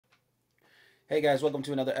Hey guys, welcome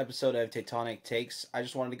to another episode of Tectonic Takes. I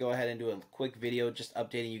just wanted to go ahead and do a quick video just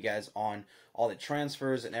updating you guys on all the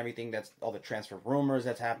transfers and everything all the transfer rumors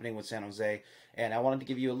that's happening with San Jose. And I wanted to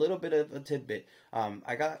give you a little bit of a tidbit.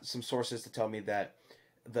 I got some sources to tell me that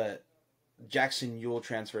the Jackson Yueill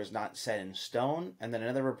transfer is not set in stone, and then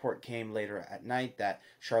another report came later at night that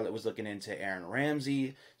Charlotte was looking into Aaron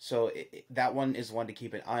Ramsey, so that one is one to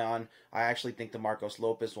keep an eye on. I actually think the Marcos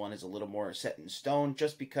Lopez one is a little more set in stone,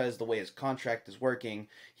 just because the way his contract is working,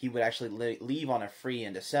 he would actually leave on a free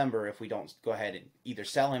in December if we don't go ahead and either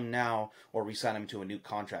sell him now or re-sign him to a new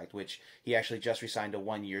contract, which he actually just re-signed a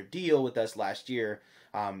one-year deal with us last year,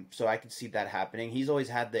 so I could see that happening. He's always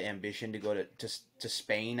had the ambition to go to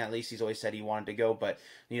Spain, at least he's always said he wanted to go, but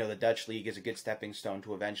the Dutch league is a good stepping stone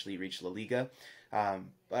to eventually reach La Liga. But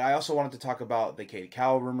I also wanted to talk about the Cade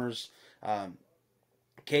Cowell rumors.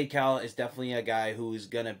 Cade Cowell is definitely a guy who is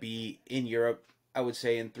going to be in Europe, I would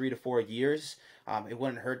say, in 3 to 4 years. It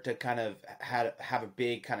wouldn't hurt to kind of have a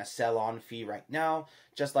big kind of sell-on fee right now,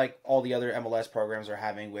 just like all the other MLS programs are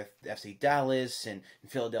having with FC Dallas and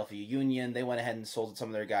Philadelphia Union. They went ahead and sold some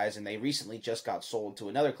of their guys, and they recently just got sold to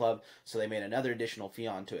another club, so they made another additional fee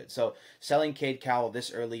onto it. So selling Cade Cowell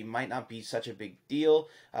this early might not be such a big deal,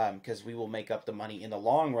 because we will make up the money in the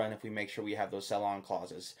long run if we make sure we have those sell-on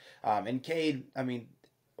clauses. And Cade, I mean,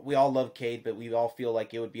 we all love Cade, but we all feel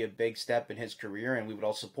like it would be a big step in his career, and we would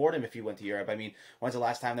all support him if he went to Europe. I mean, when's the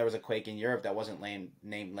last time there was a Quake in Europe that wasn't named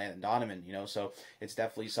Landon Donovan, So it's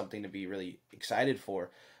definitely something to be really excited for.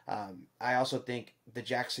 I also think the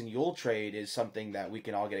Jackson Yueill trade is something that we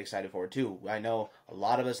can all get excited for, too. I know a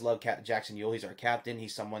lot of us love Jackson Yueill. He's our captain.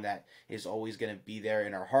 He's someone that is always going to be there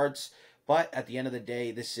in our hearts. But at the end of the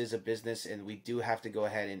day, this is a business, and we do have to go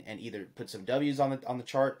ahead and either put some W's on the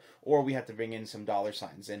chart, or we have to bring in some dollar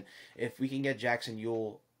signs. And if we can get Jackson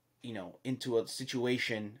Yueill, into a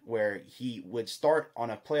situation where he would start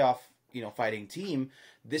on a playoff, fighting team,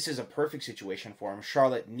 this is a perfect situation for him.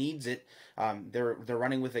 Charlotte needs it. They're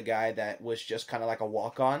running with a guy that was just kind of like a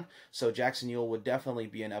walk-on, so Jackson Yueill would definitely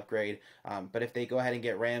be an upgrade. But if they go ahead and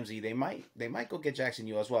get Ramsey, they might go get Jackson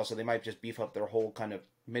Yueill as well. So they might just beef up their whole kind of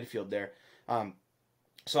midfield there.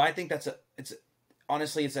 So I think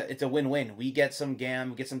honestly it's a win-win. We get some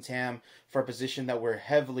GAM, we get some TAM for a position that we're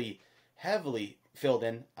heavily filled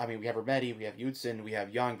in. I mean, we have Remedi, we have Yueill, we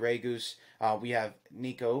have Jan Gregus, we have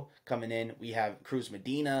Nico coming in, we have Cruz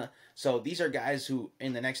Medina. So these are guys who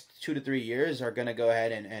in the next 2 to 3 years are going to go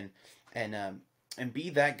ahead and be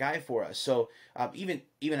that guy for us. So even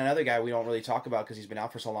another guy we don't really talk about because he's been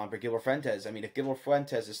out for so long, but Gilbert Fuentes. I mean, if Gilbert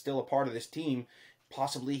Fuentes is still a part of this team,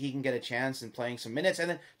 possibly he can get a chance in playing some minutes. And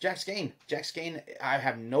then Jack Skane, I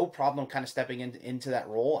have no problem kind of stepping into that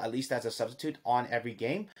role, at least as a substitute on every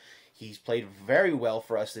game. He's played very well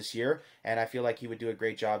for us this year, and I feel like he would do a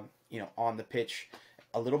great job, on the pitch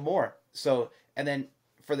a little more. So, and then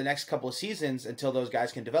for the next couple of seasons, until those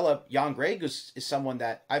guys can develop, Jan Gregus is someone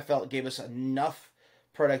that I felt gave us enough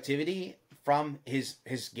productivity from his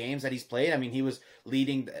games that he's played. I mean, he was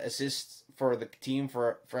leading the assists for the team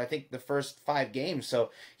for I think the first 5 games. So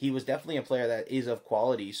he was definitely a player that is of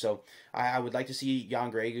quality. So I would like to see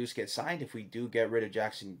Jan Gregus get signed if we do get rid of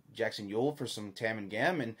Jackson Yueill for some TAM and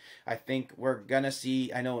GAM. And I think we're going to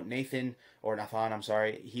see, I know Nathan, I'm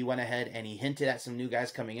sorry, he went ahead and he hinted at some new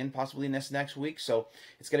guys coming in possibly next week. So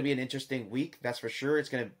it's going to be an interesting week, that's for sure. It's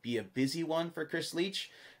going to be a busy one for Chris Leach,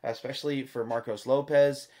 especially for Marcos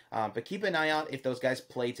Lopez. But keep an eye out if those guys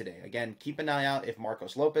play today. Again, keep an eye out if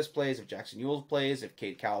Marcos Lopez plays, if Jackson Yueill plays, if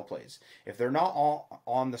Cade Cowell plays. If they're not all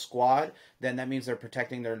on the squad, then that means they're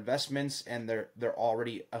protecting their investments and they're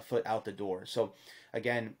already a foot out the door. So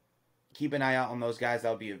again, keep an eye out on those guys.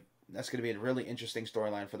 That's going to be a really interesting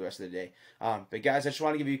storyline for the rest of the day. But guys, I just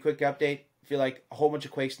want to give you a quick update. I feel like a whole bunch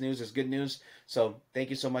of Quakes news is good news. So thank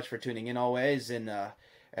you so much for tuning in always, and I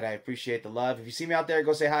appreciate the love. If you see me out there,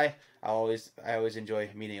 go say hi. I always enjoy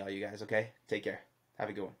meeting all you guys. Okay, take care. Have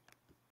a good one.